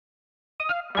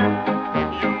Good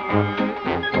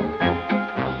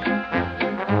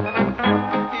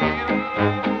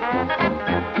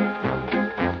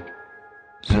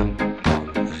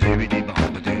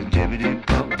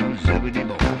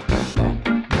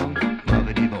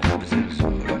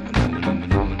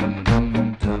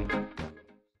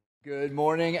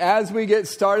morning. As we get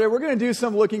started, we're going to do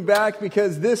some looking back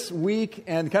because this week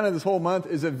and kind of this whole month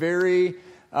is a very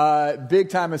big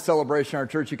time of celebration in our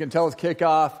church. You can tell it's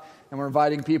kickoff and we're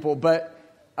inviting people, but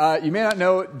you may not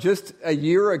know, just a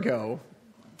year ago,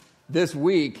 this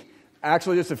week,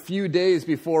 actually just a few days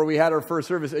before we had our first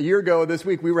service, a year ago this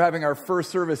week, we were having our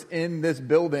first service in this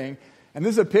building. And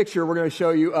this is a picture we're going to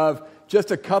show you of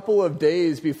just a couple of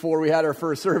days before we had our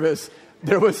first service.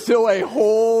 There was still a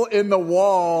hole in the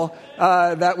wall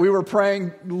that we were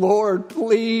praying, Lord,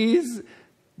 please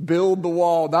build the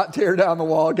wall, not tear down the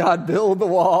wall. God, build the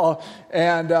wall.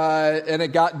 And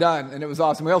it got done, and it was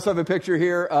awesome. We also have a picture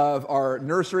here of our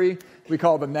nursery we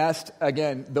call the Nest.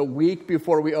 Again, the week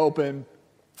before we open,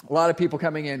 a lot of people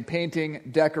coming in, painting,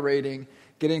 decorating,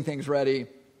 getting things ready.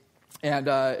 And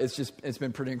it's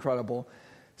been pretty incredible.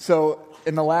 So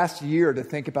in the last year, to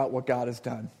think about what God has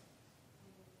done,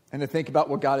 and to think about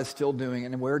what God is still doing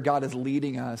and where God is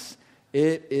leading us,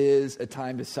 it is a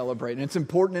time to celebrate. And it's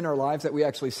important in our lives that we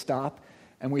actually stop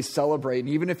and we celebrate. And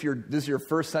even if this is your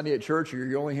first Sunday at church or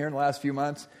you're only here in the last few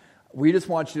months, we just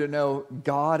want you to know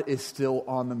God is still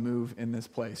on the move in this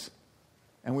place.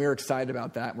 And we are excited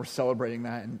about that. And we're celebrating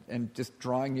that and just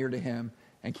drawing near to Him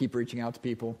and keep reaching out to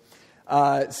people.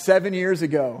 7 years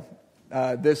ago,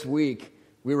 this week,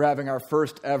 we were having our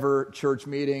first ever church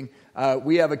meeting.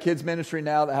 We have a kids ministry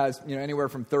now that has anywhere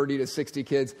from 30 to 60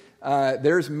 kids.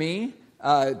 There's me.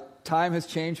 Time has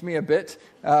changed me a bit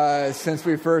since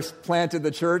we first planted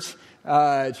the church.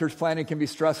 Church planting can be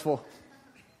stressful.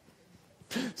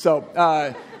 So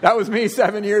that was me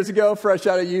 7 years ago, fresh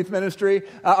out of youth ministry.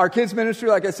 Our kids ministry,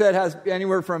 like I said, has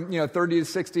anywhere from 30 to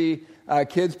 60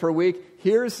 kids per week.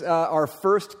 Here's our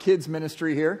first kids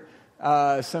ministry here.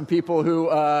 Some people who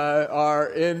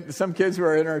some kids who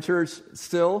are in our church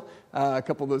still. A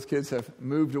couple of those kids have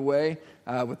moved away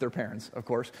with their parents, of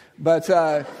course. But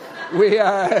we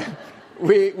had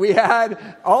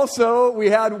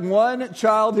one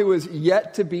child who was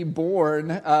yet to be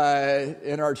born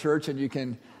in our church, and you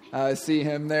can see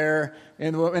him there.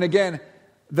 And again,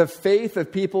 the faith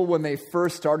of people when they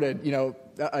first started,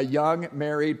 a young,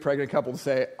 married, pregnant couple to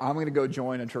say, I'm going to go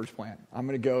join a church plant. I'm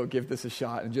going to go give this a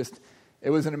shot. And it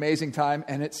was an amazing time,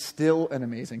 and it's still an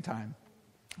amazing time.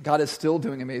 God is still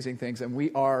doing amazing things, and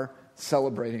we are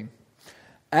celebrating.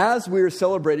 As we are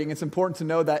celebrating, it's important to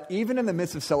know that even in the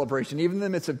midst of celebration, even in the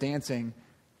midst of dancing,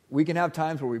 we can have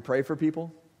times where we pray for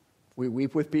people, we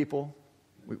weep with people,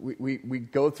 we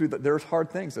go through, there's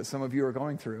hard things that some of you are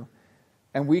going through.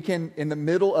 And we can, in the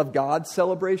middle of God's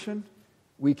celebration,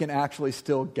 we can actually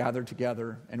still gather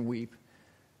together and weep.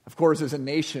 Of course, as a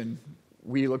nation,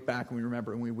 we look back and we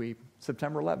remember and we weep.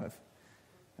 September 11th.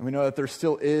 And we know that there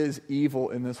still is evil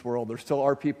in this world. There still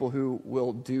are people who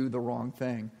will do the wrong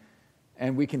thing.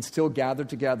 And we can still gather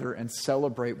together and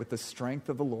celebrate with the strength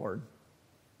of the Lord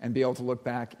and be able to look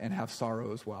back and have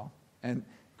sorrow as well. And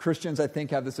Christians, I think,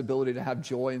 have this ability to have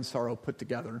joy and sorrow put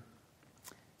together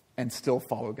and still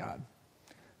follow God.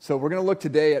 So we're going to look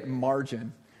today at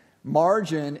margin.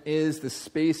 Margin is the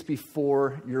space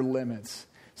before your limits.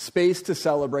 Space to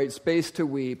celebrate, space to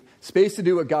weep, space to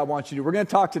do what God wants you to do. We're going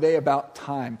to talk today about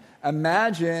time.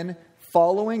 Imagine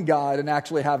following God and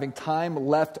actually having time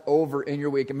left over in your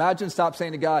week. Imagine stop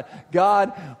saying to God,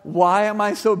 God, why am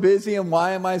I so busy and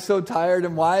why am I so tired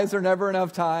and why is there never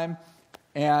enough time?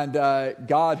 And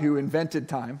God, who invented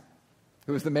time,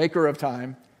 who is the maker of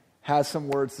time, has some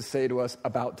words to say to us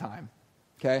about time.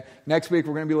 Okay? Next week,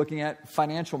 we're going to be looking at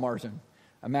financial margin.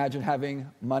 Imagine having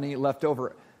money left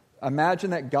over. Imagine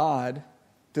that God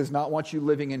does not want you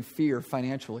living in fear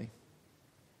financially.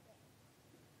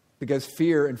 Because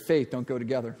fear and faith don't go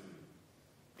together.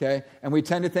 Okay? And we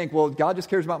tend to think, well, God just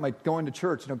cares about my going to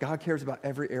church. No, God cares about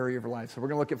every area of your life. So we're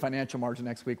going to look at financial margin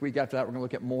next week. Week after that, we're going to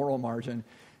look at moral margin. And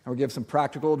we'll give some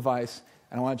practical advice.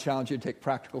 And I want to challenge you to take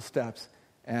practical steps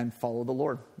and follow the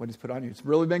Lord, what He's put on you. It's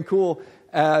really been cool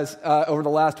as over the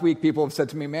last week, people have said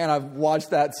to me, man, I've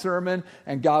watched that sermon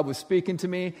and God was speaking to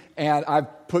me and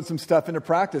I've put some stuff into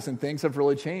practice and things have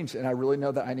really changed. And I really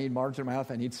know that I need margin in my life.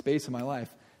 I need space in my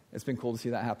life. It's been cool to see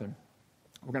that happen.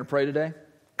 We're going to pray today.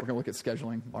 We're going to look at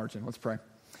scheduling margin. Let's pray.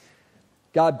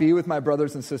 God, be with my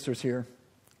brothers and sisters here.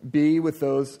 Be with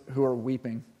those who are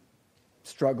weeping,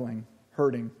 struggling,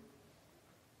 hurting.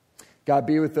 God,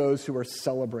 be with those who are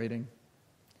celebrating.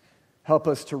 Help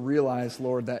us to realize,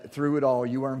 Lord, that through it all,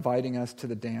 you are inviting us to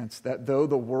the dance, that though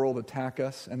the world attack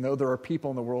us, and though there are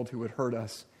people in the world who would hurt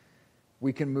us,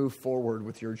 we can move forward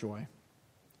with your joy.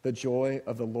 The joy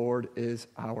of the Lord is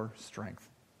our strength.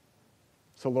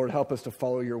 So, Lord, help us to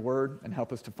follow your word and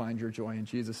help us to find your joy. In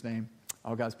Jesus' name,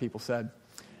 all God's people said,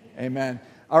 amen.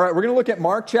 All right, we're going to look at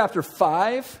Mark chapter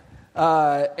 5.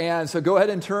 And so go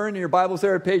ahead and turn your Bibles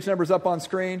there. Page numbers up on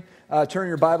screen. Turn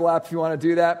your Bible app if you want to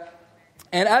do that.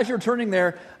 And as you're turning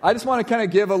there, I just want to kind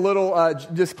of give a little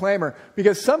disclaimer,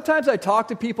 because sometimes I talk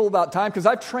to people about time, because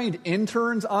I've trained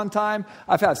interns on time,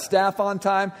 I've had staff on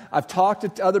time, I've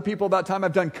talked to other people about time,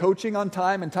 I've done coaching on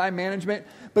time and time management,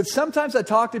 but sometimes I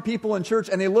talk to people in church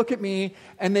and they look at me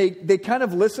and they kind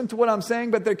of listen to what I'm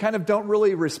saying, but they kind of don't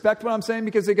really respect what I'm saying,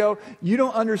 because they go, you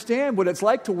don't understand what it's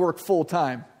like to work full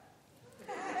time,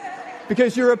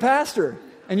 because you're a pastor.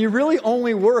 And you really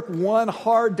only work one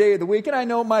hard day of the week. And I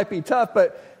know it might be tough,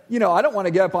 but, I don't want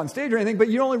to get up on stage or anything, but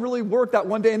you only really work that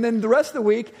one day. And then the rest of the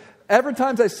week, every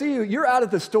time I see you, you're out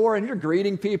at the store and you're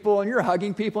greeting people and you're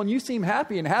hugging people and you seem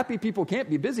happy. And happy people can't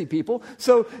be busy people.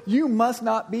 So you must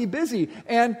not be busy.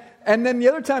 And then the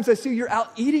other times I see you, you're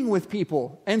out eating with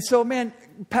people. And so, man,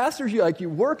 pastors, you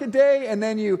work a day and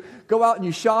then you go out and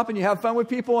you shop and you have fun with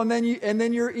people and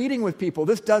then you're eating with people.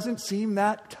 This doesn't seem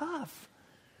that tough.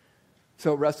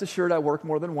 So rest assured, I work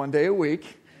more than one day a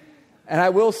week. And I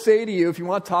will say to you, if you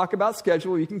want to talk about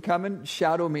schedule, you can come and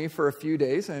shadow me for a few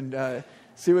days and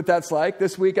see what that's like.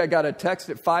 This week, I got a text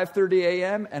at 5:30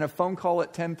 a.m. and a phone call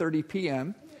at 10:30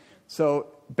 p.m. So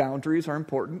boundaries are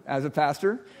important as a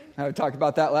pastor. I talked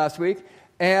about that last week.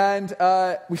 And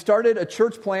we started a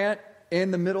church plant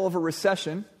in the middle of a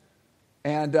recession.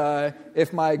 And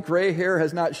if my gray hair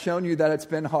has not shown you that it's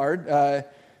been hard,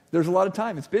 there's a lot of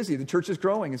time. It's busy. The church is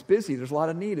growing. It's busy. There's a lot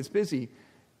of need. It's busy.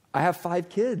 I have 5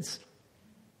 kids.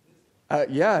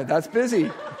 Yeah, that's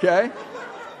busy. Okay.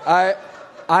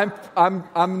 I'm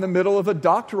in the middle of a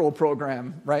doctoral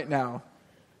program right now.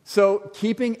 So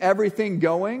keeping everything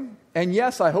going. And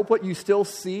yes, I hope what you still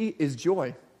see is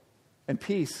joy and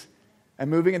peace and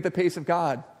moving at the pace of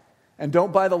God. And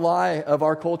don't buy the lie of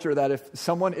our culture that if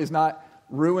someone is not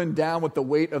ruined down with the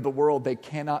weight of the world, they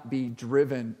cannot be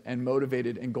driven and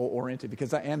motivated and goal-oriented,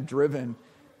 because I am driven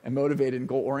and motivated and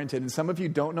goal-oriented. And some of you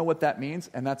don't know what that means,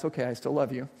 and that's okay. I still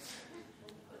love you.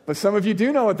 But some of you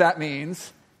do know what that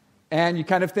means, and you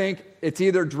kind of think it's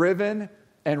either driven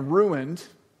and ruined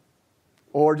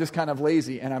or just kind of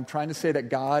lazy. And I'm trying to say that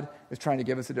God is trying to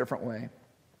give us a different way,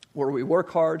 where we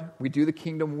work hard, we do the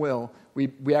kingdom will, we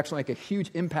actually make a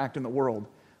huge impact in the world,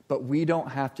 but we don't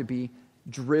have to be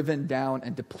driven down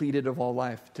and depleted of all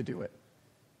life to do it.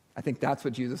 I think that's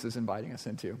what Jesus is inviting us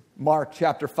into. Mark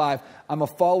chapter 5. I'm a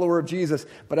follower of Jesus,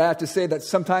 but I have to say that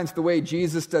sometimes the way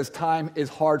Jesus does time is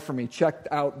hard for me. Check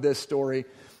out this story.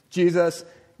 Jesus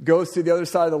goes to the other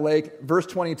side of the lake. Verse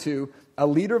 22, a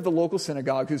leader of the local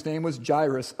synagogue, whose name was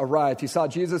Jairus, arrived. He saw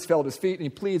Jesus, fell at his feet, and he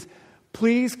pleads,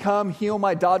 please come heal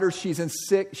my daughter. She's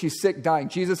sick, dying.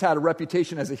 Jesus had a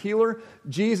reputation as a healer.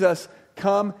 Jesus,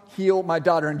 come heal my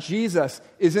daughter. And Jesus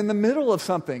is in the middle of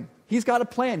something. He's got a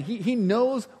plan. He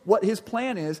knows what his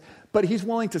plan is, but he's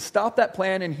willing to stop that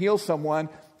plan and heal someone.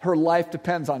 Her life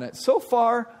depends on it. So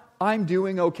far, I'm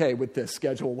doing okay with this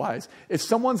schedule-wise. If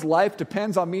someone's life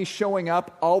depends on me showing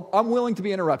up, I'm willing to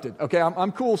be interrupted. Okay,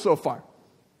 I'm cool so far.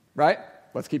 Right?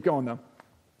 Let's keep going, though.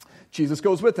 Jesus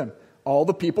goes with him. All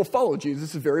the people follow.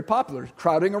 Jesus is very popular,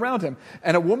 crowding around him.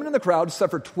 And a woman in the crowd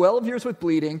suffered 12 years with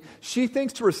bleeding. She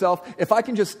thinks to herself, if I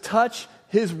can just touch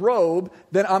his robe,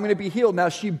 then I'm going to be healed. Now,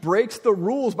 she breaks the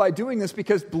rules by doing this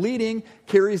because bleeding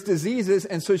carries diseases,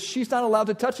 and so she's not allowed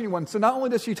to touch anyone. So not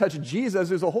only does she touch Jesus,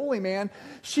 who's a holy man,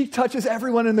 she touches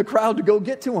everyone in the crowd to go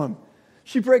get to him.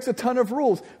 She breaks a ton of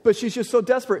rules, but she's just so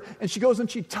desperate. And she goes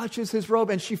and she touches his robe,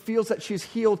 and she feels that she's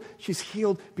healed. She's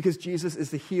healed because Jesus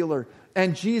is the healer.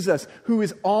 And Jesus, who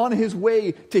is on his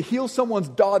way to heal someone's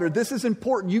daughter, this is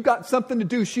important. You got something to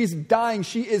do. She's dying.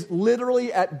 She is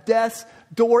literally at death's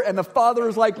door. And the father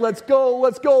is like, let's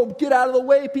go, get out of the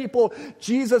way, people.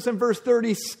 Jesus in verse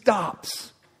 30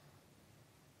 stops.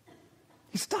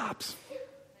 He stops.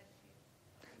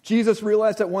 Jesus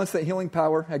realized at once that healing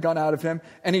power had gone out of him,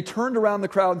 and he turned around the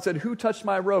crowd and said, who touched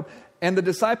my robe? And the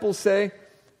disciples say,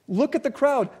 look at the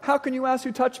crowd. How can you ask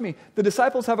who touched me? The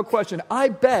disciples have a question. I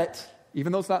bet,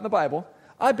 even though it's not in the Bible,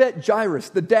 I bet Jairus,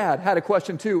 the dad, had a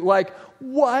question too. Like,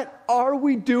 what are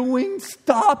we doing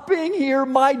stopping here?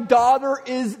 My daughter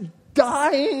is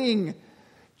dying.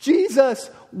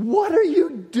 Jesus, what are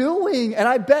you doing? And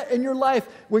I bet in your life,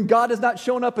 when God has not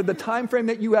shown up in the time frame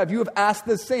that you have asked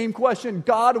the same question.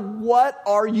 God, what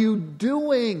are you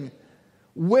doing?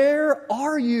 Where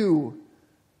are you?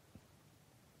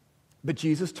 But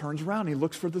Jesus turns around and he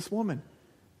looks for this woman.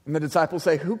 And the disciples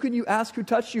say, who can you ask who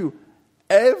touched you?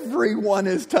 Everyone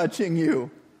is touching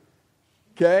you.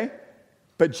 Okay?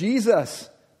 But Jesus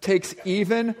takes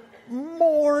even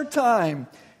more time.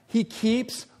 He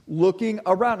keeps looking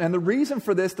around. And the reason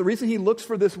for this, the reason he looks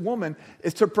for this woman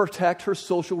is to protect her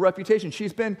social reputation.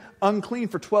 She's been unclean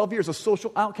for 12 years, a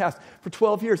social outcast for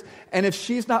 12 years. And if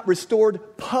she's not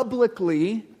restored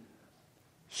publicly,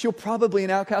 she'll probably be an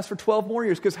outcast for 12 more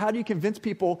years. Because how do you convince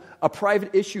people a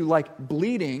private issue like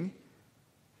bleeding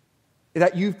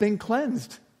that you've been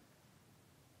cleansed?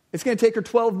 It's going to take her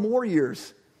 12 more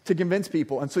years to convince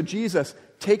people. And so Jesus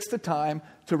takes the time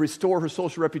to restore her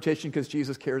social reputation because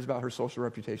Jesus cares about her social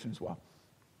reputation as well.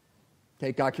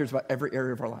 Okay, God cares about every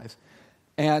area of our lives.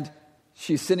 And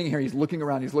she's sitting here, he's looking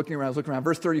around.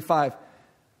 Verse 35,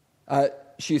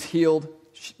 she's healed.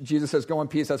 Jesus says, go in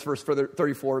peace. That's verse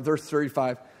 34. Verse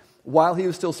 35, while he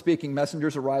was still speaking,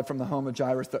 messengers arrived from the home of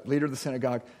Jairus, the leader of the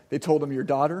synagogue. They told him, your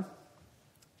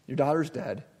daughter's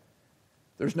dead.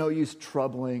 There's no use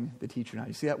troubling the teacher now.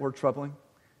 You see that word troubling?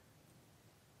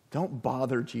 Don't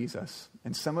bother Jesus.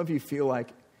 And some of you feel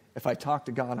like, if I talk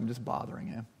to God, I'm just bothering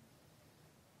him.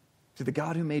 See, the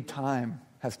God who made time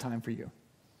has time for you.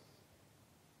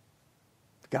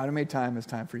 The God who made time has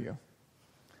time for you.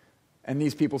 And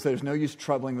these people say there's no use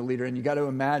troubling the leader. And you got to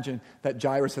imagine that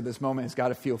Jairus at this moment has got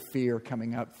to feel fear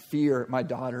coming up. Fear, my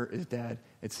daughter is dead.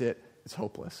 It's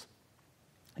hopeless.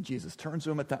 And Jesus turns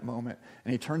to him at that moment,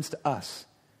 and he turns to us,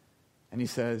 and he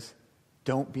says,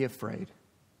 don't be afraid.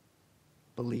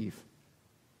 Believe.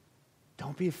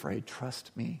 Don't be afraid.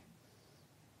 Trust me.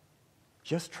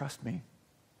 Just trust me.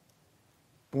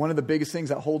 One of the biggest things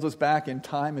that holds us back in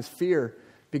time is fear.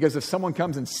 Because if someone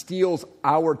comes and steals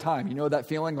our time, you know that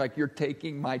feeling like you're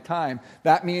taking my time,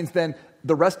 that means then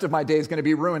the rest of my day is going to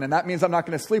be ruined. And that means I'm not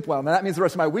going to sleep well. And that means the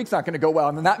rest of my week's not going to go well.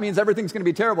 And then that means everything's going to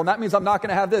be terrible. And that means I'm not going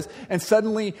to have this. And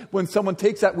suddenly when someone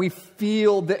takes that, we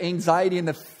feel the anxiety and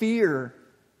the fear.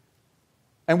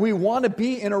 And we want to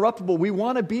be interruptible. We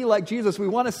want to be like Jesus. We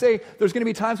want to say there's going to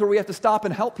be times where we have to stop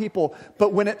and help people.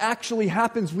 But when it actually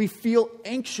happens, we feel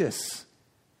anxious.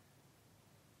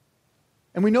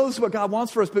 And we know this is what God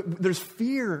wants for us, but there's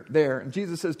fear there. And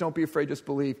Jesus says, don't be afraid, just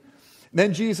believe.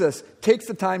 Then Jesus takes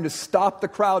the time to stop the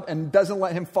crowd and doesn't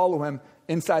let him follow him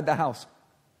inside the house.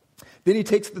 Then he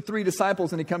takes the 3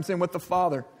 disciples and he comes in with the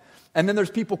Father. And then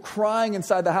there's people crying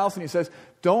inside the house and he says,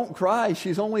 don't cry,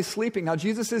 she's only sleeping. Now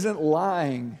Jesus isn't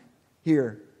lying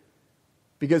here.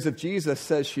 Because if Jesus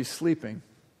says she's sleeping,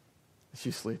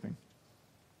 she's sleeping.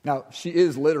 Now she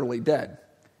is literally dead.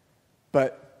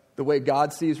 But the way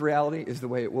God sees reality is the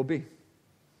way it will be.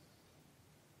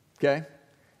 Okay?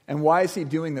 And why is he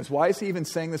doing this? Why is he even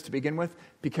saying this to begin with?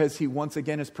 Because he once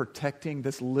again is protecting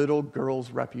this little girl's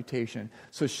reputation.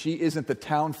 So she isn't the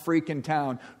town freak in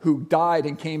town who died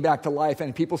and came back to life.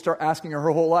 And people start asking her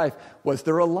whole life, was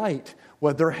there a light?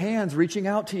 Were there hands reaching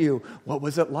out to you? What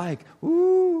was it like?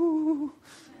 Ooh.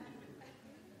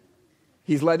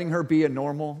 He's letting her be a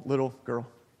normal little girl.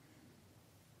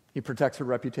 He protects her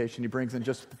reputation. He brings in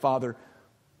just with the Father,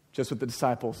 just with the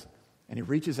disciples. And he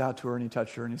reaches out to her and he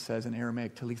touches her and he says in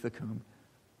Aramaic, Talitha kum,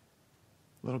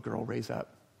 little girl, raise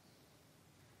up.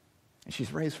 And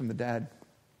she's raised from the dead.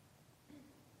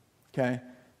 Okay?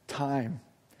 Time.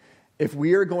 If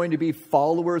we are going to be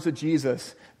followers of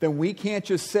Jesus, then we can't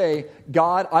just say,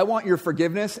 God, I want your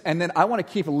forgiveness, and then I want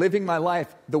to keep living my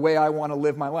life the way I want to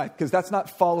live my life. Because that's not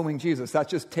following Jesus. That's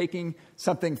just taking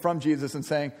something from Jesus and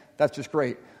saying, that's just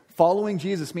great. Following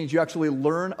Jesus means you actually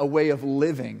learn a way of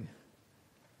living.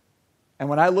 And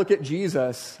when I look at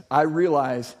Jesus, I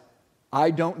realize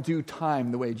I don't do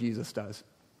time the way Jesus does.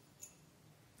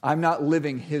 I'm not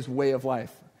living his way of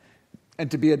life.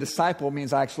 And to be a disciple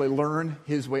means I actually learn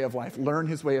his way of life, learn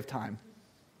his way of time.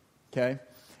 Okay?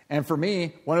 And for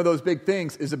me, one of those big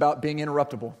things is about being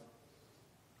interruptible.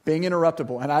 Being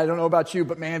interruptible. And I don't know about you,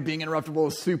 but man, being interruptible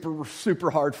is super, super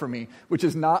hard for me, which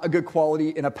is not a good quality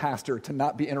in a pastor to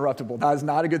not be interruptible. That is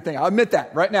not a good thing. I'll admit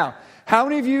that right now. How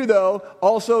many of you, though,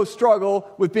 also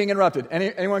struggle with being interrupted?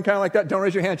 Anyone kind of like that? Don't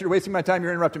raise your hand. You're wasting my time.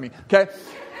 You're interrupting me. Okay?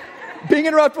 Being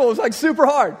interruptible is like super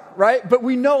hard, right? But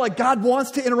we know like God wants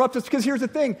to interrupt us because here's the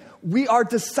thing. We are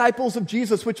disciples of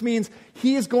Jesus, which means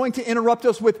he is going to interrupt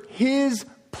us with his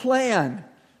plan.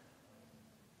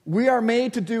 We are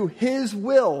made to do his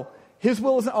will. His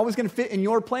will isn't always going to fit in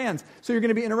your plans, so you're going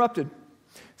to be interrupted.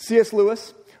 C.S.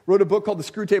 Lewis wrote a book called The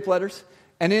Screwtape Letters,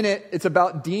 and in it, it's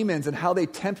about demons and how they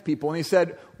tempt people. And he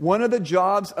said, one of the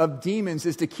jobs of demons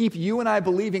is to keep you and I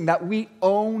believing that we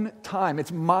own time.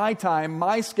 It's my time,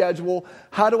 my schedule.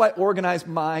 How do I organize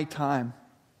my time?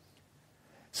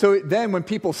 So then when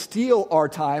people steal our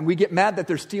time, we get mad that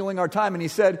they're stealing our time. And he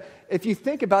said, if you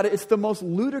think about it, it's the most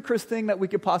ludicrous thing that we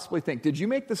could possibly think. Did you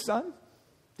make the sun?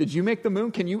 Did you make the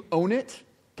moon? Can you own it?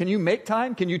 Can you make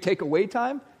time? Can you take away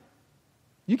time?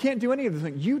 You can't do any of this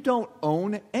thing. You don't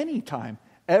own any time.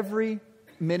 Every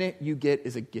minute you get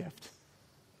is a gift.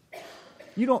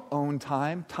 You don't own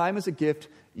time. Time is a gift.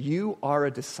 You are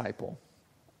a disciple.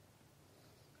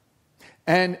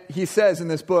 And he says in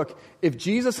this book, if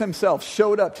Jesus himself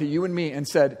showed up to you and me and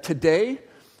said, today,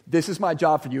 this is my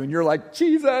job for you. And you're like,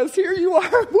 Jesus, here you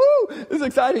are. Woo! This is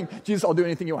exciting. Jesus, I'll do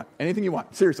anything you want. Anything you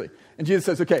want. Seriously. And Jesus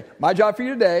says, okay, my job for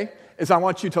you today is I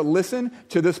want you to listen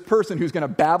to this person who's going to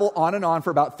babble on and on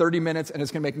for about 30 minutes and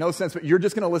it's going to make no sense, but you're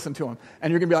just going to listen to him.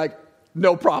 And you're going to be like,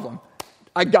 no problem.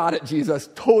 I got it, Jesus.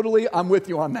 Totally, I'm with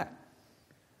you on that.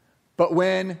 But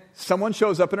when someone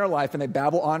shows up in our life and they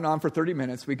babble on and on for 30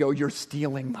 minutes, we go, you're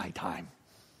stealing my time.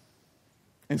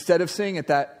 Instead of seeing it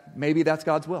that maybe that's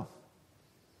God's will.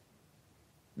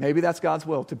 Maybe that's God's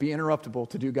will, to be interruptible,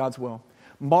 to do God's will.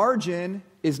 Margin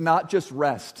is not just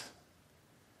rest.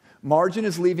 Margin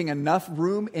is leaving enough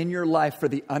room in your life for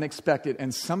the unexpected.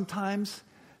 And sometimes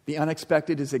the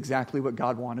unexpected is exactly what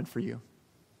God wanted for you.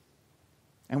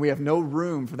 And we have no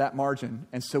room for that margin.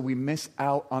 And so we miss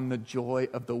out on the joy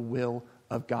of the will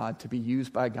of God, to be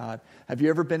used by God. Have you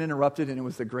ever been interrupted and it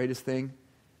was the greatest thing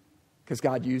because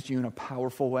God used you in a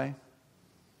powerful way?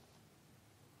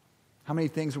 How many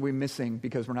things are we missing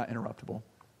because we're not interruptible?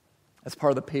 That's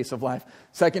part of the pace of life.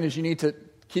 Second is you need to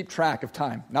keep track of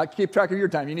time. Not keep track of your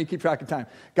time. You need to keep track of time.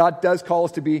 God does call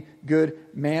us to be good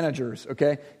managers,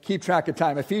 okay? Keep track of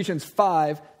time. Ephesians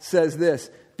 5 says this,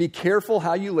 be careful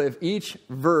how you live. Each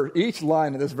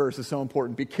line of this verse is so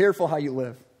important. Be careful how you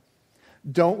live.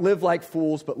 Don't live like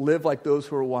fools, but live like those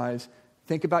who are wise.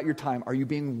 Think about your time. Are you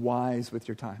being wise with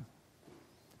your time?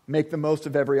 Make the most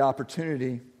of every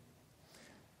opportunity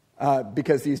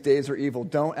because these days are evil.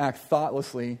 Don't act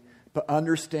thoughtlessly, but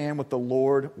understand what the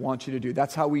Lord wants you to do.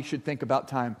 That's how we should think about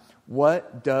time.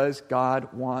 What does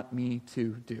God want me to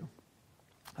do?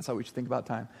 That's how we should think about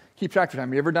time. Keep track of time.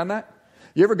 Have you ever done that?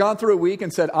 You ever gone through a week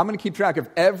and said, I'm going to keep track of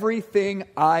everything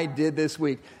I did this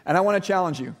week? And I want to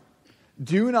challenge you.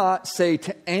 Do not say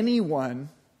to anyone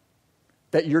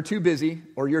that you're too busy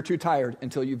or you're too tired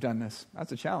until you've done this.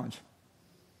 That's a challenge.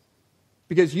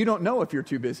 Because you don't know if you're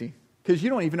too busy. Because you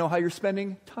don't even know how you're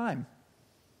spending time.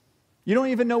 You don't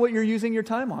even know what you're using your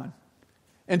time on.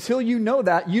 Until you know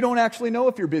that, you don't actually know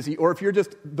if you're busy or if you're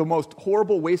just the most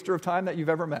horrible waster of time that you've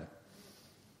ever met.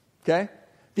 Okay?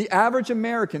 The average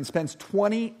American spends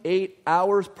 28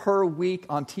 hours per week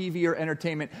on TV or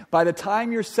entertainment. By the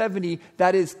time you're 70,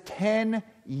 that is 10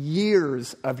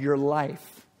 years of your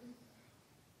life.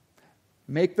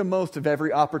 Make the most of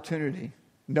every opportunity.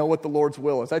 Know what the Lord's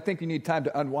will is. I think you need time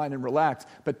to unwind and relax,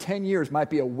 but 10 years might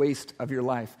be a waste of your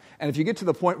life. And if you get to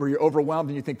the point where you're overwhelmed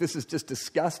and you think this is just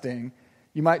disgusting,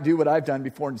 you might do what I've done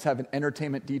before and just have an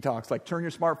entertainment detox. Like turn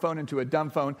your smartphone into a dumb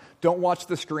phone. Don't watch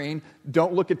the screen.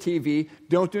 Don't look at TV.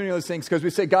 Don't do any of those things because we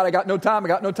say, God, I got no time.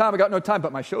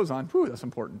 But my show's on. Whew, that's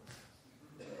important.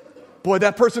 Boy,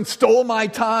 that person stole my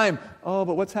time. Oh,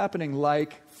 but what's happening?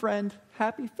 Like, friend,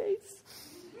 happy face.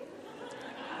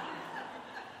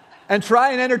 And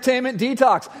try an entertainment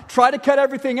detox. Try to cut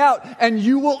everything out. And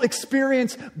you will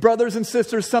experience, brothers and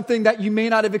sisters, something that you may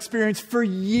not have experienced for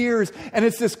years. And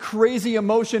it's this crazy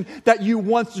emotion that you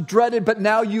once dreaded, but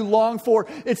now you long for.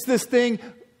 It's this thing,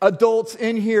 adults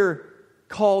in here,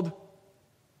 called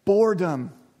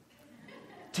boredom.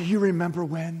 Do you remember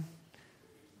when?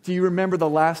 Do you remember the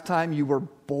last time you were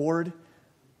bored?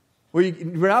 We're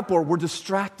not bored, we're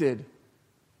distracted.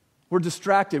 We're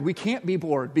distracted. We can't be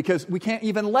bored because we can't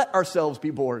even let ourselves be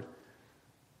bored.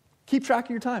 Keep track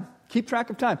of your time. Keep track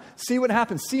of time. See what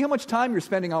happens. See how much time you're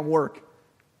spending on work.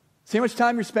 See how much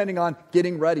time you're spending on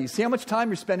getting ready. See how much time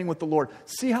you're spending with the Lord.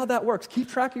 See how that works. Keep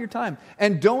track of your time.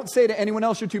 And don't say to anyone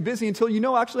else you're too busy until you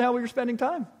know actually how you're spending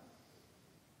time.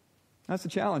 That's the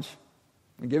challenge.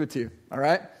 I'll give it to you. All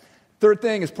right? Third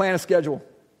thing is plan a schedule.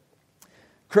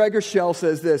 Craig Rochelle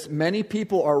says this, many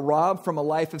people are robbed from a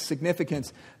life of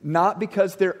significance, not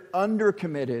because they're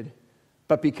undercommitted,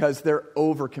 but because they're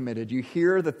overcommitted. You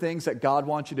hear the things that God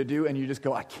wants you to do, and you just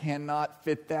go, I cannot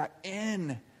fit that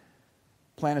in.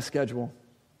 Plan a schedule.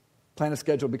 Plan a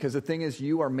schedule, because the thing is,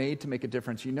 you are made to make a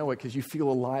difference. You know it because you feel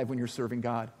alive when you're serving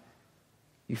God.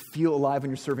 You feel alive when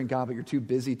you're serving God, but you're too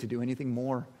busy to do anything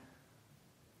more.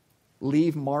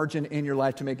 Leave margin in your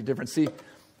life to make a difference. See,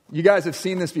 you guys have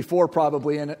seen this before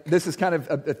probably, and this is kind of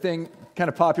a thing kind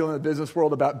of popular in the business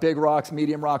world about big rocks,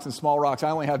 medium rocks, and small rocks.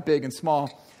 I only have big and small.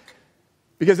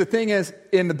 Because the thing is,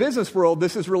 in the business world,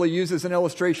 this is really used as an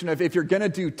illustration of if you're going to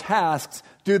do tasks,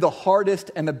 do the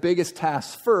hardest and the biggest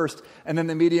tasks first, and then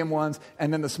the medium ones,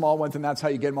 and then the small ones, and that's how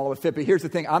you get them all to fit. But here's the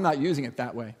thing, I'm not using it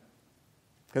that way.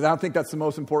 Because I don't think that's the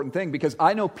most important thing. Because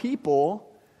I know people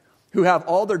who have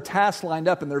all their tasks lined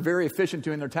up, and they're very efficient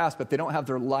doing their tasks, but they don't have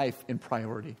their life in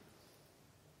priority.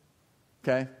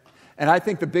 Okay? And I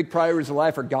think the big priorities of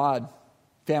life are God,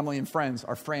 family, and friends,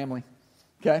 our family.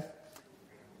 Okay?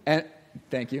 And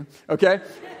thank you. Okay?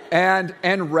 And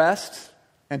rest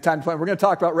and time to plan. We're going to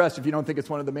talk about rest if you don't think it's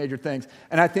one of the major things.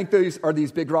 And I think these are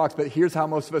these big rocks, but here's how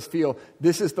most of us feel.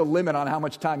 This is the limit on how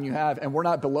much time you have, and we're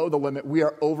not below the limit. We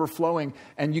are overflowing,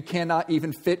 and you cannot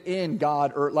even fit in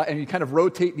God, and you kind of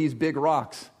rotate these big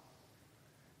rocks.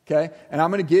 Okay? And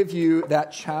I'm going to give you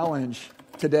that challenge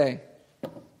today.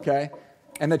 Okay?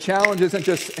 And the challenge isn't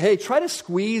just, hey, try to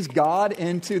squeeze God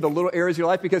into the little areas of your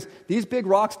life, because these big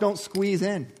rocks don't squeeze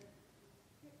in.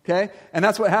 Okay? And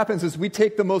that's what happens is we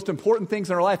take the most important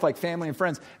things in our life, like family and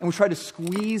friends, and we try to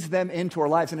squeeze them into our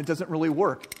lives, and it doesn't really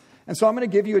work. And so I'm going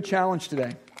to give you a challenge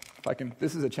today. If I can,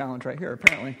 this is a challenge right here,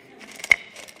 apparently.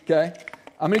 Okay?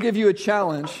 I'm going to give you a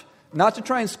challenge, not to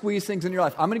try and squeeze things in your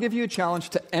life. I'm going to give you a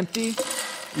challenge to empty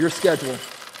your schedule.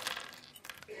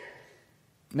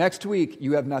 Next week,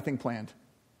 you have nothing planned.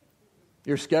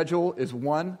 Your schedule is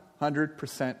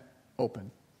 100%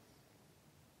 open.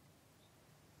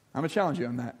 I'm going to challenge you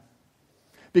on that.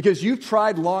 Because you've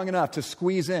tried long enough to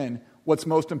squeeze in what's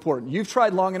most important. You've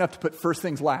tried long enough to put first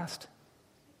things last.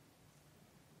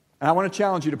 And I want to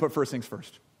challenge you to put first things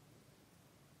first.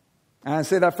 And I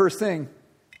say that first thing,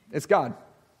 it's God.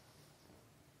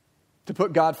 To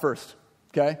put God first.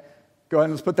 Okay? Go ahead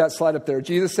and let's put that slide up there.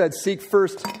 Jesus said, seek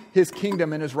first his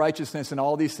kingdom and his righteousness, and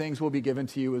all these things will be given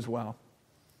to you as well.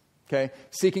 Okay?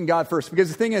 Seeking God first. Because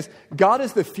the thing is, God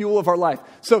is the fuel of our life.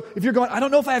 So if you're going, I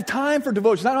don't know if I have time for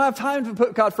devotions. I don't have time to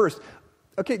put God first.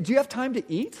 Okay, do you have time to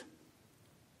eat?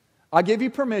 I give you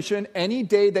permission. Any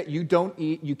day that you don't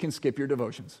eat, you can skip your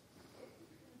devotions.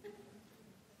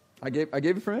 I gave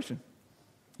you permission.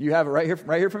 You have it right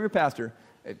here from your pastor.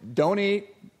 Don't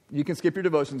eat. You can skip your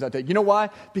devotions that day. You know why?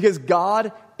 Because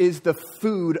God is the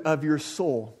food of your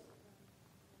soul.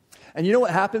 And you know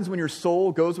what happens when your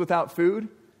soul goes without food?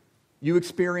 You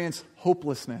experience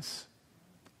hopelessness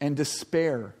and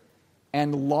despair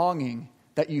and longing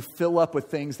that you fill up with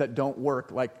things that don't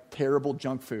work, like terrible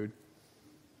junk food.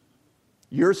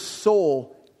 Your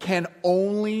soul can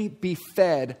only be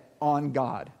fed on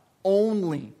God.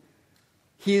 Only.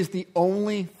 He is the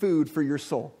only food for your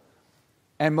soul.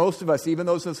 And most of us, even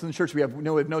those of us in the church, we have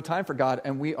no time for God,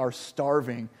 and we are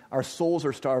starving. Our souls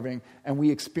are starving, and we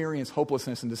experience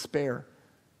hopelessness and despair.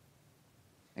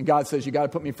 And God says, you got to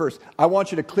put me first. I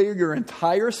want you to clear your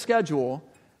entire schedule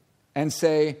and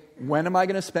say, when am I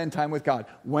going to spend time with God?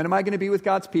 When am I going to be with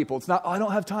God's people? It's not, I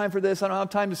don't have time for this. I don't have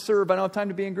time to serve. I don't have time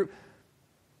to be in group.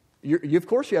 Of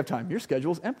course you have time. Your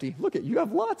schedule's empty. Look at you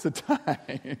have lots of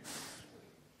time.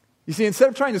 You see, instead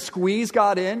of trying to squeeze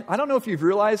God in, I don't know if you've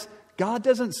realized, God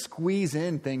doesn't squeeze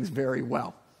in things very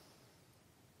well.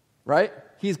 Right?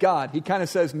 He's God. He kind of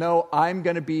says, no, I'm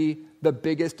going to be the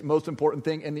biggest, most important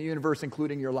thing in the universe,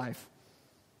 including your life.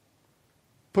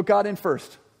 Put God in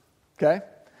first. Okay?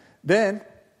 Then,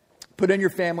 put in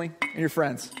your family and your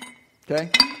friends.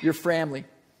 Okay? Your family.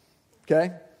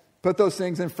 Okay? Put those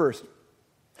things in first.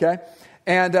 Okay?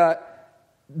 And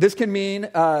this can mean,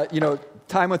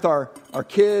 time with our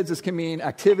kids. This can mean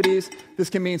activities. This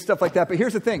can mean stuff like that. But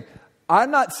here's the thing. I'm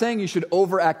not saying you should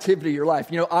over-activity your life.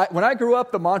 When I grew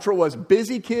up, the mantra was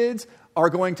busy kids are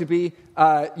going to be,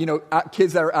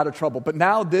 kids that are out of trouble. But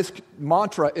now this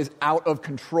mantra is out of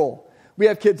control. We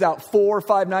have kids out 4 or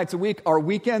 5 nights a week. Our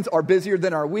weekends are busier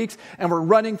than our weeks, and we're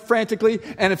running frantically.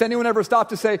 And if anyone ever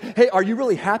stopped to say, hey, are you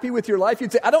really happy with your life?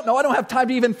 You'd say, I don't know. I don't have time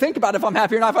to even think about if I'm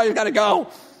happy or not. I just got to go.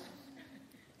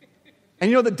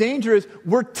 And the danger is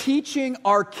we're teaching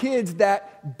our kids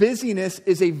that busyness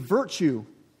is a virtue.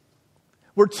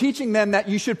 We're teaching them that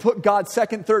you should put God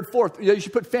second, third, fourth. You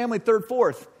should put family third,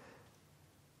 fourth.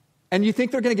 And you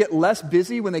think they're going to get less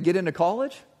busy when they get into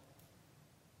college?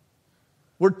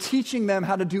 We're teaching them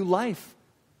how to do life.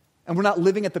 And we're not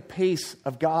living at the pace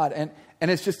of God. And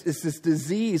it's this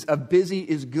disease of busy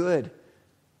is good.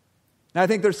 And I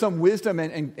think there's some wisdom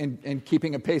in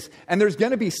keeping a pace. And there's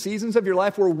going to be seasons of your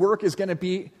life where work is going to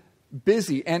be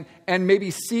busy. And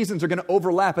maybe seasons are going to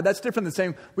overlap. But that's different than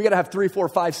saying we got to have 3, 4,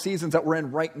 5 seasons that we're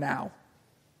in right now.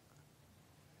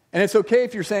 And it's okay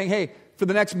if you're saying, hey, for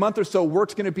the next month or so,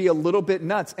 work's going to be a little bit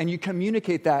nuts. And you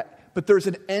communicate that. But there's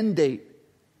an end date.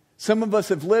 Some of us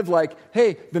have lived like,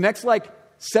 hey, the next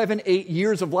 7, 8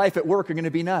 years of life at work are going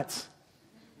to be nuts.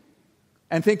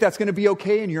 and think that's going to be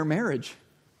okay in your marriage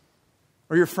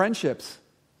or your friendships.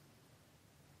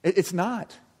 It's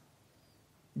not.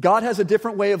 God has a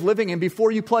different way of living, and before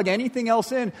you plug anything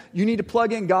else in, you need to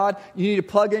plug in God, you need to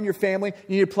plug in your family,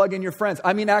 you need to plug in your friends.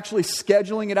 I mean actually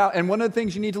scheduling it out. And one of the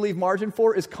things you need to leave margin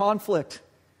for is conflict.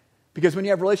 Because when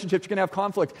you have relationships, you're going to have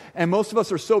conflict. And most of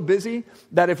us are so busy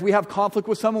that if we have conflict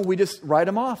with someone, we just write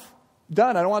them off.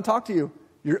 Done. I don't want to talk to you.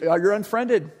 You're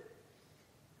unfriended.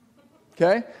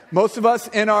 Okay? Most of us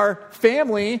in our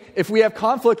family, if we have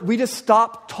conflict, we just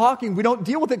stop talking. We don't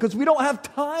deal with it because we don't have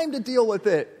time to deal with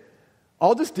it.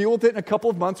 I'll just deal with it in a couple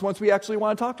of months once we actually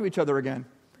want to talk to each other again.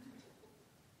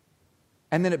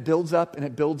 And then it builds up and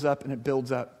it builds up and it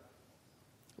builds up.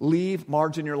 Leave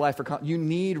margin in your life. You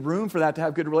need room for that to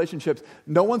have good relationships.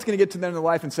 No one's going to get to the end of their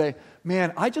life and say,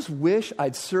 man, I just wish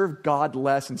I'd served God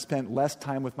less and spent less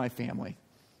time with my family.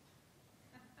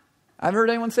 I haven't heard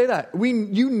anyone say that.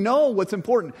 You know what's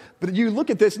important. But you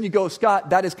look at this and you go, Scott,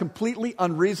 that is completely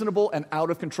unreasonable and out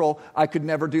of control. I could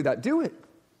never do that. Do it.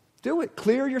 Do it.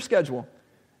 Clear your schedule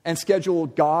and schedule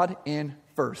God in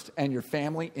first and your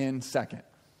family in second.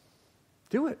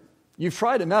 Do it. You've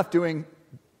tried enough doing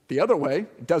the other way.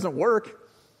 It doesn't work.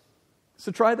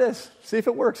 So try this. See if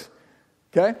it works.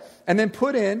 Okay? And then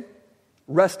put in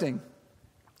resting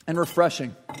and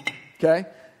refreshing. Okay?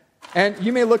 And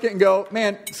you may look at it and go,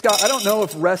 man, Scott, I don't know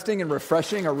if resting and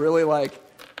refreshing are really like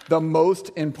the most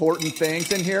important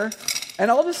things in here. And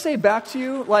I'll just say back to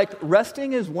you, like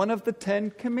resting is one of the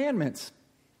 10 commandments.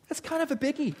 That's kind of a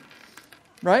biggie,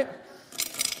 right?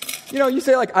 You know, you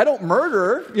say like, I don't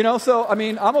murder, so I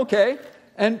mean, I'm okay.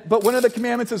 But one of the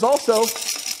commandments is also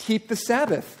keep the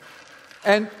Sabbath.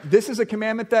 And this is a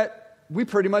commandment that we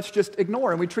pretty much just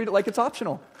ignore and we treat it like it's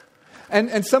optional.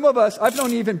 And some of us, I've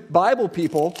known even Bible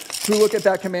people who look at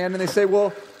that command and they say,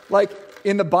 well, like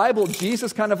in the Bible,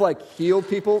 Jesus kind of like healed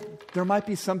people. There might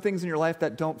be some things in your life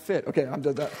that don't fit. Okay,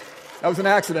 that was an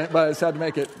accident, but I just had to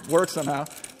make it work somehow.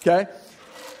 Okay?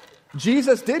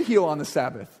 Jesus did heal on the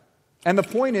Sabbath. And the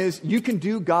point is, you can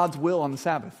do God's will on the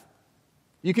Sabbath.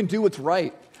 You can do what's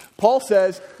right. Paul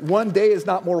says one day is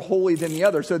not more holy than the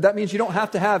other. So that means you don't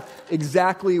have to have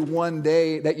exactly one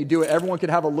day that you do it. Everyone could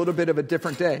have a little bit of a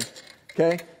different day.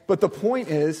 Okay? But the point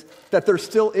is that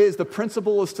the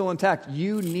principle is still intact.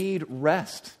 You need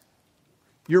rest.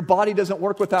 Your body doesn't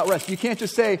work without rest. You can't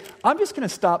just say, I'm just going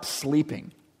to stop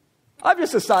sleeping. I've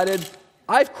just decided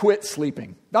I've quit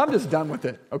sleeping. I'm just done with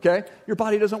it. Okay? Your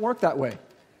body doesn't work that way.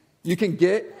 You can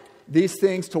get these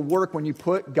things to work when you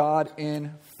put God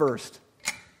in first.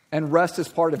 And rest is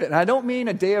part of it. And I don't mean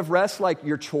a day of rest like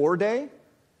your chore day.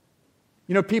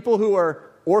 People who are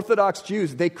Orthodox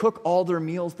Jews, they cook all their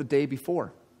meals the day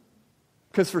before.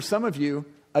 Because for some of you,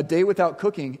 a day without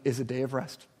cooking is a day of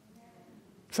rest.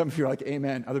 Some of you are like,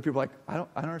 amen. Other people are like, I don't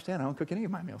understand. I don't cook any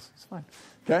of my meals. It's fine.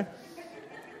 Okay?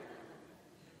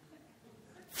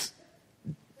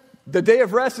 The day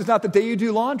of rest is not the day you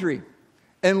do laundry.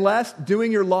 Unless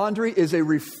doing your laundry is a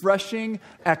refreshing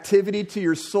activity to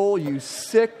your soul, you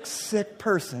sick, sick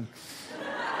person.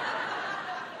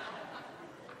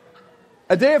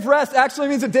 A day of rest actually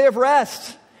means a day of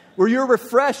rest, where you're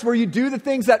refreshed, where you do the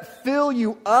things that fill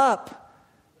you up,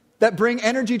 that bring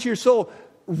energy to your soul.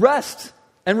 Rest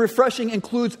and refreshing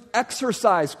includes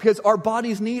exercise, because our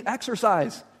bodies need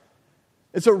exercise.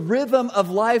 It's a rhythm of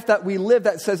life that we live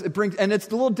that says it brings, and it's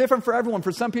a little different for everyone.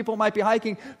 For some people it might be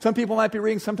hiking, some people might be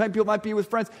reading, sometimes people might be with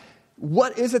friends.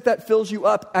 What is it that fills you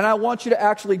up? And I want you to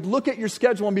actually look at your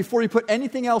schedule, and before you put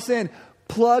anything else in,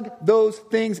 plug those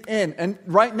things in. And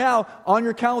right now on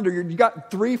your calendar, you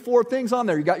got 3-4 things on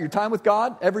there. You got your time with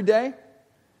God every day.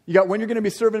 You got when you're going to be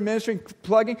serving ministry,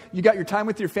 plugging. You got your time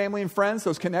with your family and friends,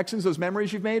 those connections, those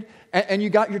memories you've made. And you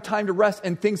got your time to rest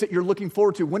and things that you're looking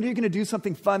forward to. When are you going to do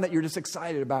something fun that you're just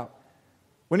excited about?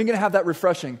 When are you going to have that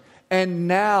refreshing? And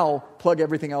now plug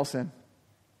everything else in.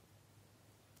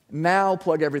 Now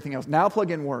plug everything else. Now plug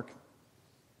in work.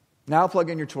 Now plug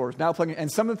in your chores. Now plug in.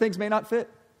 And some of the things may not fit.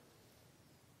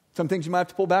 Some things you might have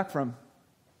to pull back from.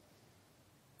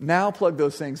 Now plug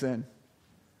those things in.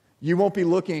 You won't be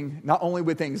looking not only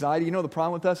with anxiety. The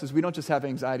problem with us is we don't just have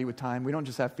anxiety with time. We don't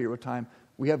just have fear with time.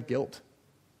 We have guilt.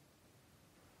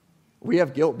 We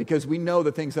have guilt because we know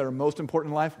the things that are most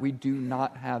important in life we do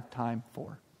not have time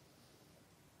for.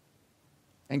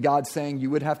 And God's saying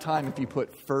you would have time if you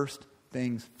put first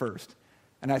things first.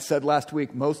 And I said last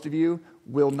week, most of you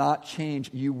will not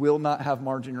change. You will not have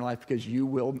margin in your life because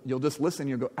you'll just listen.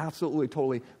 You'll go, absolutely,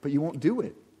 totally, but you won't do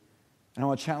it. And I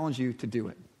want to challenge you to do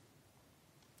it.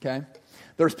 Okay?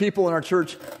 There's people in our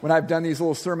church, when I've done these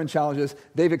little sermon challenges,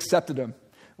 they've accepted them.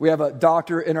 We have a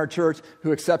doctor in our church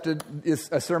who accepted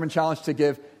a sermon challenge to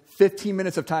give 15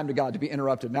 minutes of time to God to be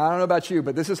interrupted. Now, I don't know about you,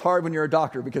 but this is hard when you're a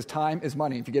doctor because time is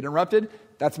money. If you get interrupted,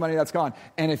 that's money that's gone.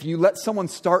 And if you let someone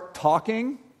start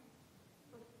talking,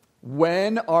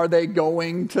 when are they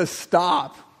going to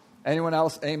stop? Anyone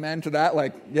else amen to that?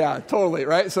 Like, yeah, totally,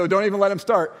 right? So don't even let them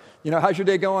start. How's your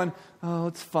day going? Oh,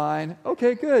 it's fine.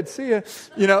 Okay, good. See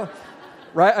ya.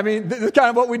 Right? I mean, this is kind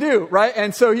of what we do, right?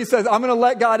 And so he says, I'm going to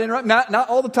let God interrupt. Not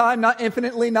all the time, not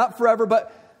infinitely, not forever,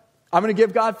 but I'm going to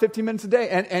give God 15 minutes a day.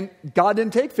 And God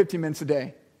didn't take 15 minutes a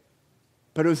day.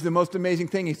 But it was the most amazing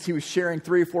thing. He was sharing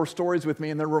 3 or 4 stories with me,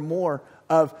 and there were more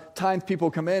of times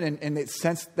people come in and they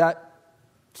sensed that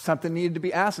something needed to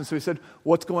be asked. And so he said,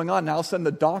 what's going on? Now all of a sudden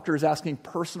the doctor is asking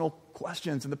personal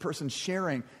questions and the person's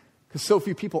sharing because so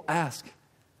few people ask.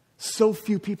 So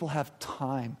few people have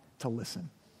time to listen.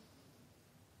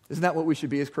 Isn't that what we should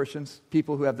be as Christians?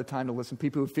 People who have the time to listen,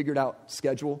 people who figured out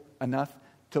schedule enough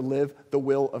to live the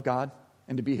will of God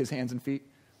and to be his hands and feet.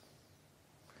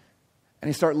 And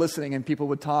he started listening and people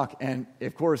would talk. And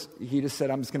of course, he just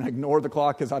said, I'm just going to ignore the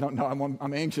clock because I don't know,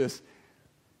 I'm anxious.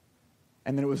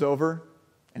 And then it was over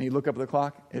and he'd look up at the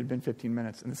clock. It had been 15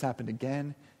 minutes. And this happened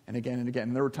again and again and again.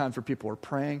 And there were times where people were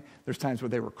praying. There's times where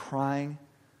they were crying.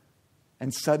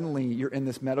 And suddenly you're in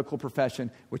this medical profession,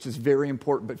 which is very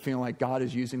important, but feeling like God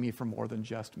is using me for more than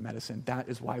just medicine. That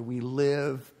is why we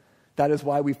live. That is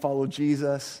why we follow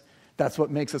Jesus. That's what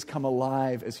makes us come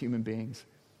alive as human beings.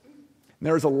 And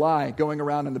there's a lie going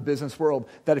around in the business world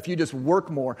that if you just work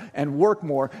more and work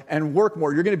more and work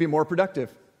more, you're going to be more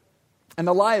productive. And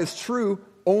the lie is true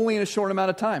only in a short amount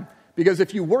of time. Because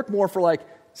if you work more for like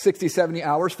 60, 70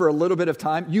 hours for a little bit of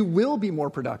time, you will be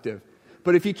more productive.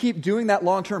 But if you keep doing that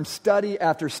long-term, study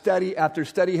after study after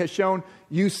study has shown,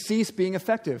 you cease being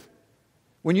effective.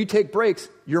 When you take breaks,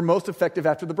 you're most effective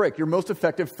after the break. You're most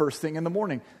effective first thing in the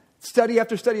morning. Study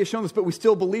after study has shown this, but we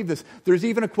still believe this. There's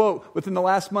even a quote within the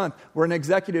last month where an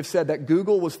executive said that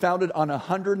Google was founded on a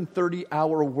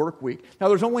 130-hour work week. Now,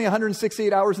 there's only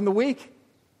 168 hours in the week.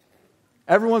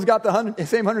 Everyone's got the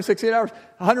same 168 hours,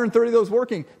 130 of those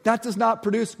working. That does not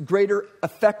produce greater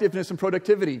effectiveness and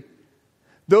productivity.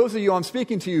 Those of you I'm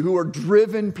speaking to you who are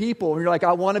driven people, and you're like,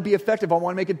 I want to be effective. I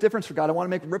want to make a difference for God. I want to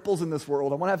make ripples in this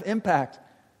world. I want to have impact.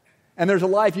 And there's a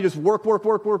lie. If you just work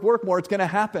more, it's going to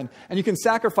happen. And you can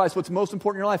sacrifice what's most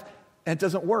important in your life, and it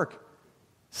doesn't work.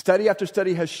 Study after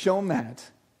study has shown that.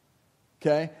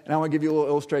 Okay? And I want to give you a little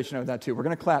illustration of that too. We're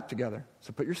going to clap together.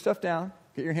 So put your stuff down.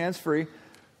 Get your hands free.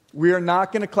 We are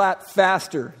not going to clap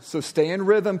faster. So stay in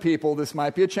rhythm, people. This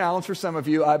might be a challenge for some of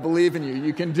you. I believe in you.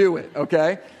 You can do it.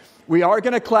 Okay? We are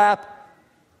going to clap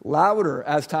louder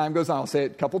as time goes on. I'll say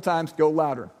it a couple times. Go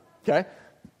louder. Okay?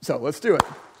 So let's do it.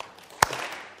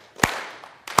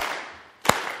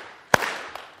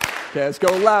 Okay, let's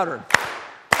go louder.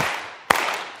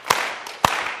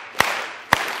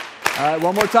 All right,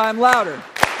 one more time, louder.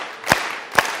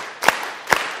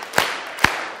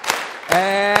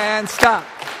 And stop.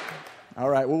 All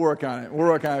right, we'll work on it.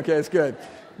 Okay, it's good.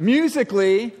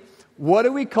 Musically, what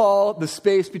do we call the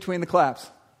space between the claps?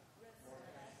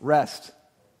 Rest.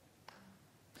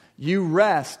 You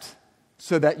rest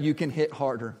so that you can hit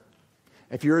harder.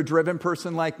 If you're a driven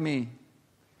person like me,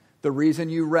 the reason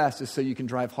you rest is so you can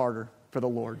drive harder for the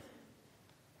Lord.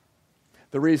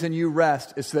 The reason you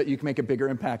rest is so that you can make a bigger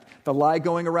impact. The lie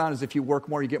going around is if you work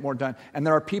more, you get more done. And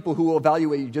there are people who will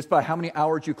evaluate you just by how many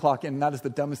hours you clock in. And that is the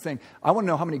dumbest thing. I want to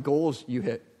know how many goals you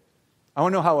hit. I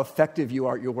want to know how effective you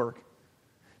are at your work.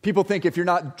 People think if you're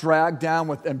not dragged down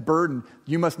with and burdened,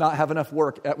 you must not have enough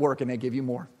work at work, and they give you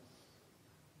more.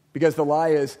 Because the lie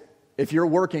is, if you're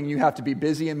working, you have to be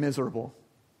busy and miserable.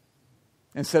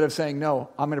 Instead of saying, no,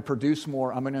 I'm going to produce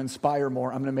more, I'm going to inspire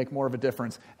more, I'm going to make more of a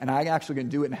difference. And I'm actually going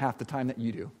to do it in half the time that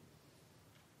you do.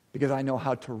 Because I know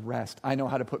how to rest. I know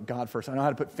how to put God first. I know how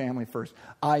to put family first.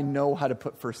 I know how to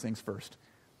put first things first.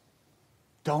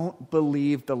 Don't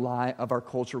believe the lie of our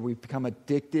culture. We've become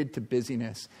addicted to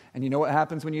busyness. And you know what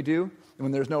happens when you do?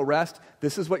 When there's no rest?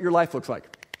 This is what your life looks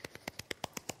like.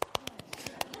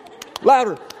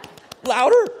 Louder,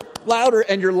 louder, louder.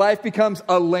 And your life becomes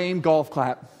a lame golf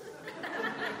clap.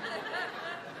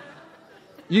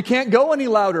 You can't go any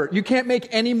louder. You can't make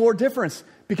any more difference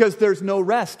because there's no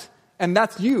rest. And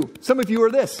that's you. Some of you are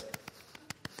this.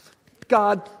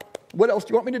 God, what else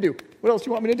do you want me to do? What else do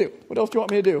you want me to do? What else do you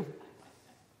want me to do?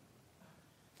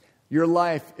 Your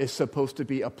life is supposed to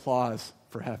be applause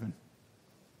for heaven.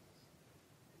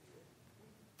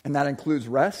 And that includes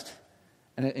rest,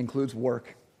 and it includes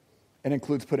work. It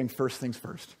includes putting first things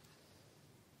first.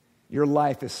 Your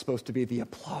life is supposed to be the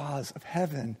applause of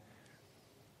heaven.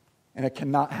 And it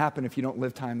cannot happen if you don't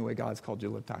live time the way God's called you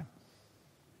to live time.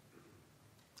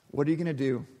 What are you going to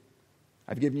do?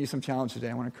 I've given you some challenge today.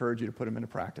 I want to encourage you to put them into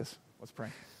practice. Let's pray.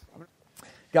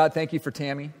 God, thank you for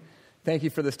Tammy. Thank you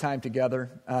for this time together.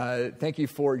 Thank you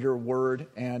for your word,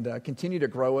 and continue to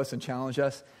grow us and challenge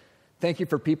us. Thank you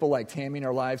for people like Tammy in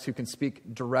our lives who can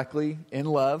speak directly in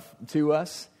love to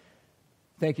us.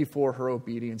 Thank you for her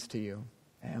obedience to you.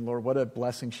 And Lord, what a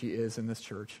blessing she is in this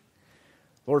church.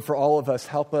 Lord, for all of us,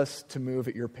 help us to move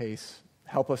at your pace.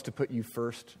 Help us to put you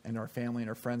first and our family and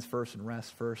our friends first and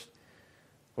rest first.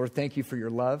 Lord, thank you for your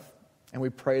love. And we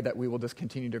pray that we will just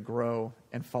continue to grow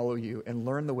and follow you and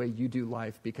learn the way you do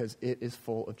life because it is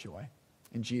full of joy.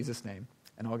 In Jesus' name.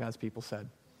 And all God's people said,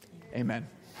 amen.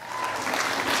 The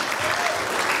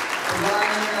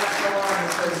line in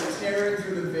that song says, tearing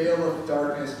through the veil of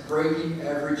darkness, breaking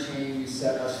every chain you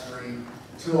set us free.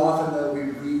 Too often, though, we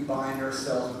rebind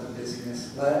ourselves with the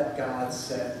busyness. Let God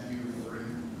set you free.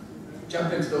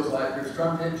 Jump into those life groups.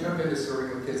 Jump into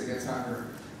serving with Kids Against Hunger.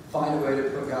 Find a way to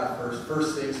put God first.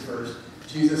 First things first.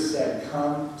 Jesus said,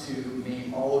 come to me,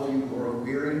 all of you who are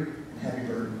weary and heavy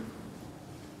burdened,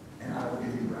 and I will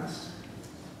give you rest.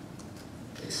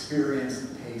 Experience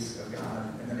the pace of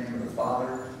God. In the name of the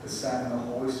Father, the Son, and the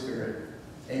Holy Spirit.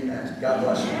 Amen. God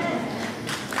bless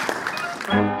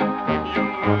you.